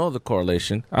 I don't know the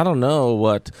correlation. I don't know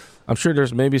what. I'm sure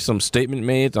there's maybe some statement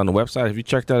made on the website. If you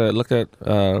check that, look at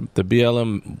the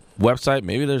BLM website,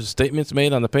 maybe there's statements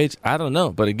made on the page. I don't know.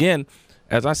 But again,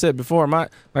 as I said before,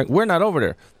 we're not over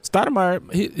there.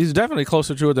 Stoudemire, he's definitely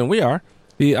closer to it than we are.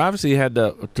 He obviously had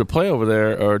to play over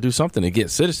there or do something to get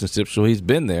citizenship, so he's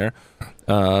been there.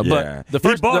 But the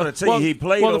first, he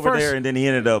played over there, and then he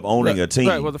ended up owning a team.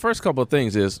 Right. Well, the first couple of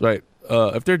things is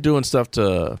if they're doing stuff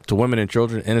to women and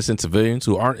children, innocent civilians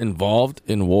who aren't involved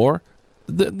in war,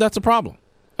 that's a problem.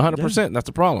 100%, that's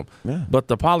a problem. Yeah. But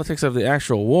the politics of the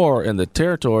actual war and the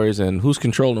territories and who's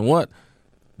controlling what,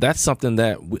 that's something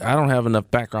that I don't have enough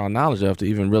background knowledge of to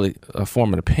even really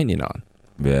form an opinion on.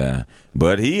 Yeah,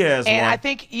 but he has. And one.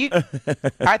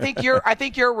 I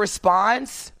think your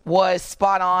response was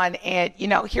spot on. And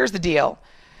here's the deal.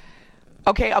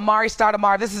 Okay, Amari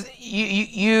Stoudemire, this is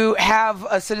you have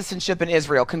a citizenship in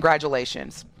Israel.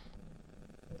 Congratulations.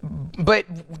 But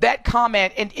that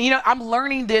comment, and I'm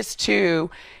learning this too,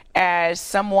 as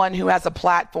someone who has a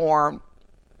platform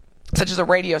such as a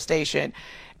radio station.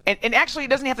 And actually, it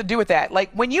doesn't have to do with that.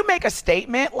 Like, when you make a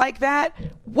statement like that,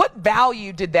 what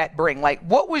value did that bring? Like,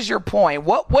 what was your point?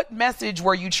 What message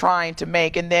were you trying to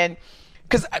make? And then,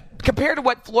 because compared to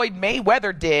what Floyd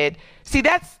Mayweather did, see,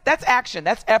 that's action.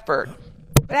 That's effort.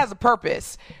 It has a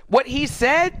purpose. What he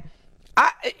said,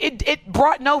 It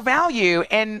brought no value.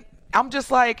 And I'm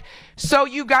just like, so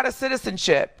you got a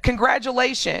citizenship.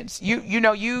 Congratulations.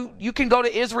 You can go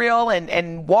to Israel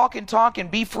and walk and talk and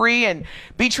be free and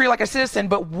be treated like a citizen.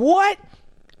 But what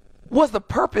was the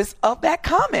purpose of that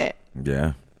comment?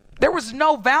 Yeah. There was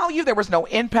no value. There was no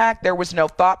impact. There was no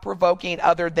thought provoking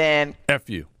other than F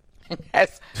you.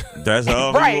 That's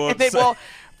all. Right. And then, well,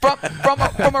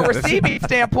 from a receiving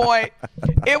standpoint,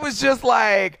 it was just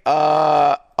like,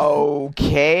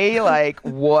 okay, like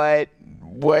what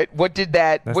did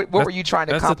that? What were you trying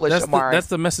to accomplish, Amari? That's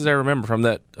the message I remember from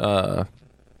that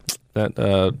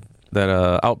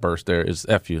outburst. There is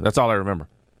F you. That's all I remember.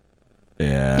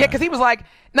 Yeah. Yeah, because he was like,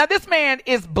 now this man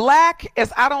is black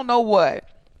as I don't know what.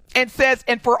 And says,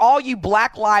 and for all you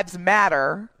Black Lives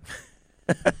Matter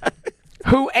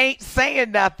who ain't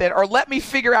saying nothing, or let me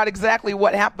figure out exactly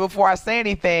what happened before I say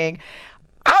anything,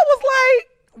 I was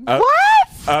like, what?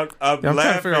 I'm trying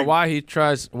to figure out why he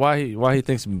thinks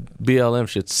BLM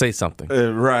should say something.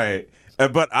 Right.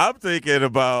 But I'm thinking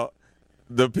about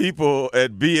the people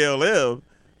at BLM.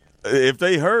 If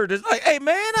they heard, it's like, hey,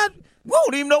 man, we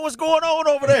don't even know what's going on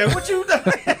over there. What you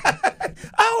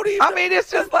I mean,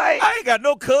 it's just like, I ain't got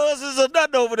no cousins or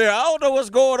nothing over there. I don't know what's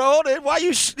going on. And why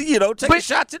you taking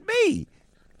shots at me?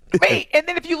 And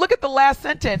then if you look at the last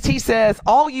sentence, he says,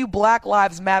 all you Black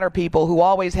Lives Matter people who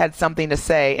always had something to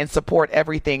say and support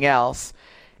everything else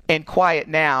and quiet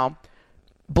now,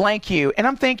 blank you. And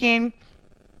I'm thinking,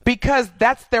 because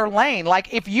that's their lane.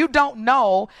 Like, if you don't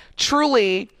know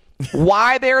truly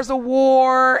why there's a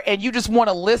war and you just want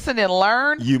to listen and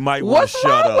learn, you might want to shut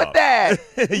up. What's wrong with that?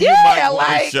 You might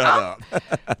want to shut up.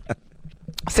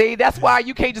 See, that's why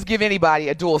you can't just give anybody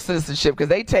a dual citizenship, because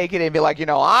they take it and be like,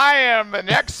 I am an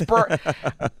expert.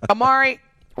 Amari,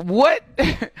 what?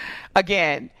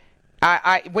 Again,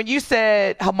 I when you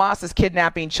said Hamas is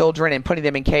kidnapping children and putting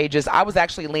them in cages, I was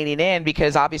actually leaning in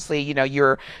because obviously,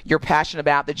 you're passionate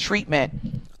about the treatment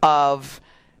of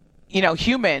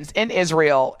humans in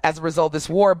Israel as a result of this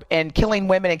war and killing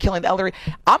women and killing the elderly.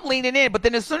 I'm leaning in, but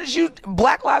then as soon as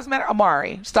Black Lives Matter,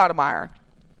 Amari Stoudemire,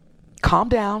 calm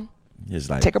down.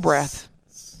 Like, take a breath.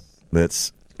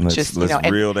 Let's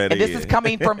reel that in. And this is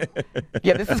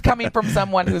coming from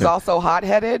someone who's also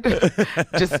hot-headed.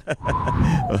 Just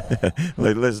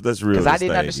let's reel. Because I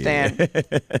didn't understand.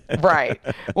 Right.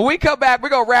 When we come back, we're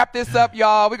gonna wrap this up,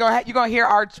 y'all. You're gonna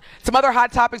hear some other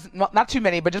hot topics, not too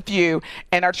many, but just a few,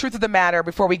 and our truth of the matter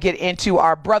before we get into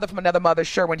our brother from another mother,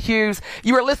 Sherwin Hughes.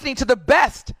 You are listening to the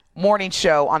best morning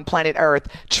show on planet Earth,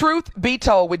 Truth Be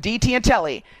Told with DT and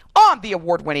Telly, on the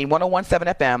award-winning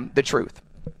 101.7 FM, The Truth.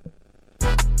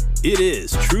 It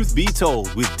is Truth Be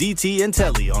Told with DT and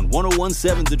Telly on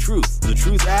 101.7 The Truth, The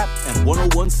Truth app, and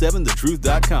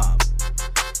 1017thetruth.com.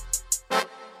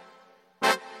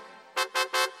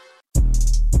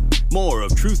 More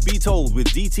of Truth Be Told with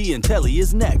DT and Telly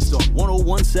is next on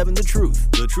 1017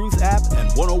 The Truth app,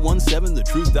 and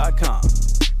 1017thetruth.com.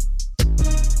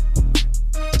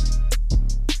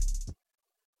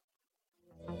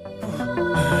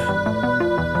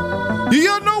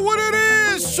 Y'all know what it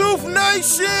is, Truth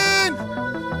Nation!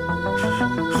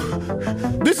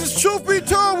 This is Truth Be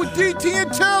Told with DT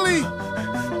and Telly.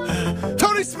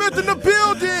 Tony Smith in the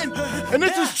building, and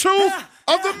this is Truth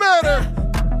of the Matter.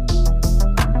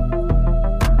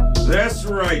 That's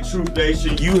right, Truth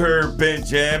Nation. You heard Ben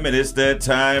Jam, and it's that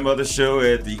time of the show.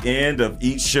 At the end of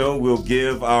each show, we'll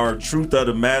give our Truth of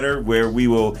the Matter, where we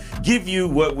will give you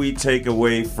what we take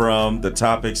away from the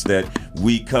topics that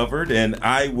we covered. And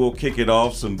I will kick it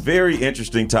off. Some very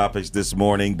interesting topics this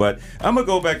morning, but I'm going to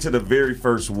go back to the very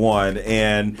first one.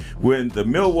 And when the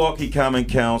Milwaukee Common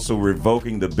Council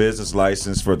revoking the business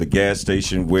license for the gas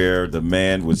station where the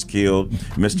man was killed,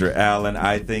 Mr. Allen,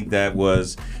 I think that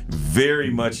was very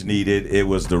much needed. It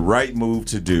was the right move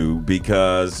to do,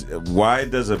 because why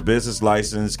does a business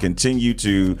license continue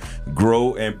to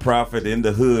grow and profit in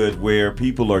the hood where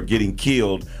people are getting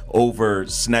killed over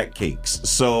snack cakes?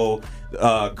 So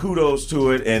kudos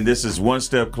to it, and this is one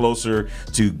step closer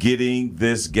to getting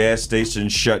this gas station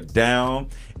shut down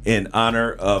in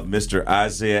honor of Mr.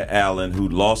 Isaiah Allen, who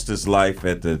lost his life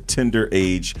at the tender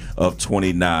age of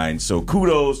 29. So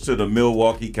kudos to the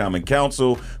Milwaukee Common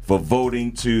Council for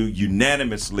voting to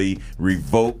unanimously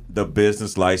revoke the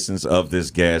business license of this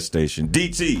gas station.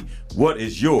 DT, what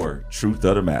is your truth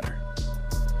of the matter?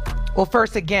 Well,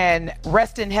 first, again,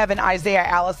 rest in heaven, Isaiah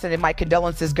Allison, and my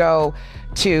condolences go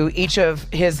to each of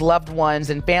his loved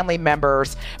ones and family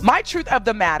members. My truth of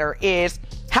the matter is,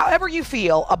 however you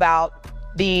feel about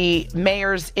the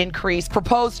mayor's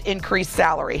proposed increased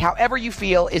salary, however you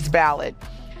feel is valid.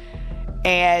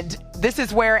 And this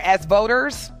is where, as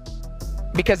voters,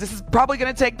 because this is probably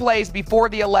going to take place before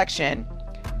the election.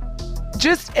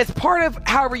 Just as part of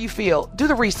however you feel, do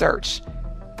the research.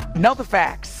 Know the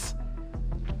facts.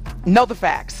 Know the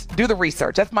facts. Do the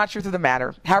research. That's my truth of the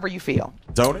matter. However you feel.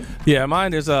 Tony? Yeah,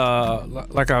 mine is,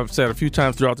 like I've said a few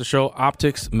times throughout the show,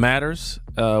 optics matters.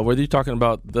 Whether you're talking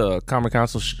about the Common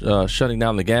Council shutting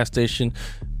down the gas station,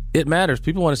 it matters.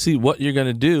 People want to see what you're going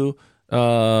to do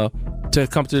to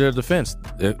come to their defense.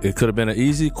 It could have been an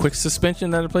easy, quick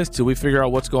suspension at a place till we figure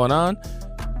out what's going on,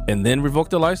 and then revoke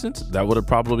the license. That would have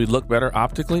probably looked better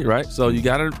optically, right? So you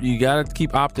gotta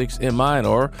keep optics in mind.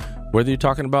 Or whether you're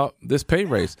talking about this pay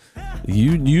raise,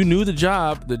 you knew the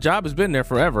job. The job has been there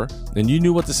forever, and you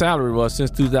knew what the salary was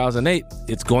since 2008.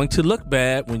 It's going to look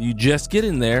bad when you just get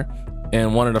in there,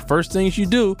 and one of the first things you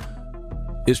do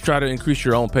is try to increase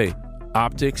your own pay.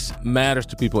 Optics matters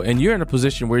to people, and you're in a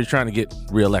position where you're trying to get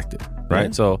reelected,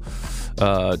 right? Mm-hmm. So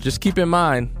just keep in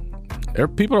mind,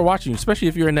 people are watching you, especially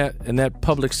if you're in that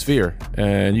public sphere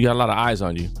and you got a lot of eyes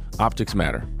on you. Optics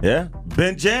matter. Yeah.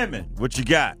 Benjamin, what you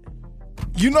got?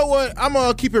 You know what? I'm going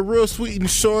to keep it real sweet and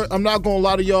short. I'm not going to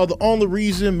lie to y'all. The only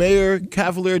reason Mayor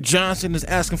Cavalier Johnson is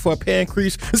asking for a pay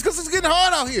increase is because it's getting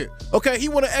hard out here. Okay? He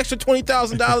want an extra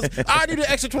 $20,000. I need an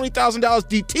extra $20,000.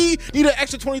 DT need an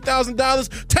extra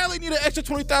 $20,000. Tally need an extra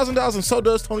 $20,000, and so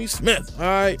does Tony Smith. All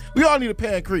right? We all need a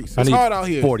pay increase. It's hard out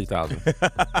here. $40,000.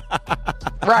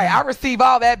 Right. I receive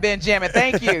all that, Benjamin.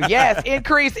 Thank you. Yes.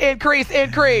 Increase. Increase.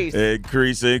 And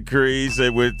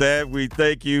with that, we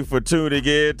thank you for tuning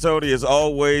in. Tony, as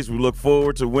always, we look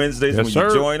forward to Wednesdays when you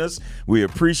join us. We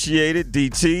appreciate it.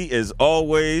 DT, as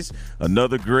always,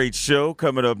 another great show.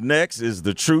 Coming up next is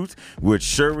The Truth with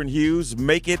Sherwin Hughes.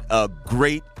 Make it a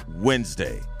great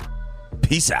Wednesday.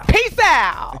 Peace out. Peace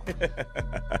out.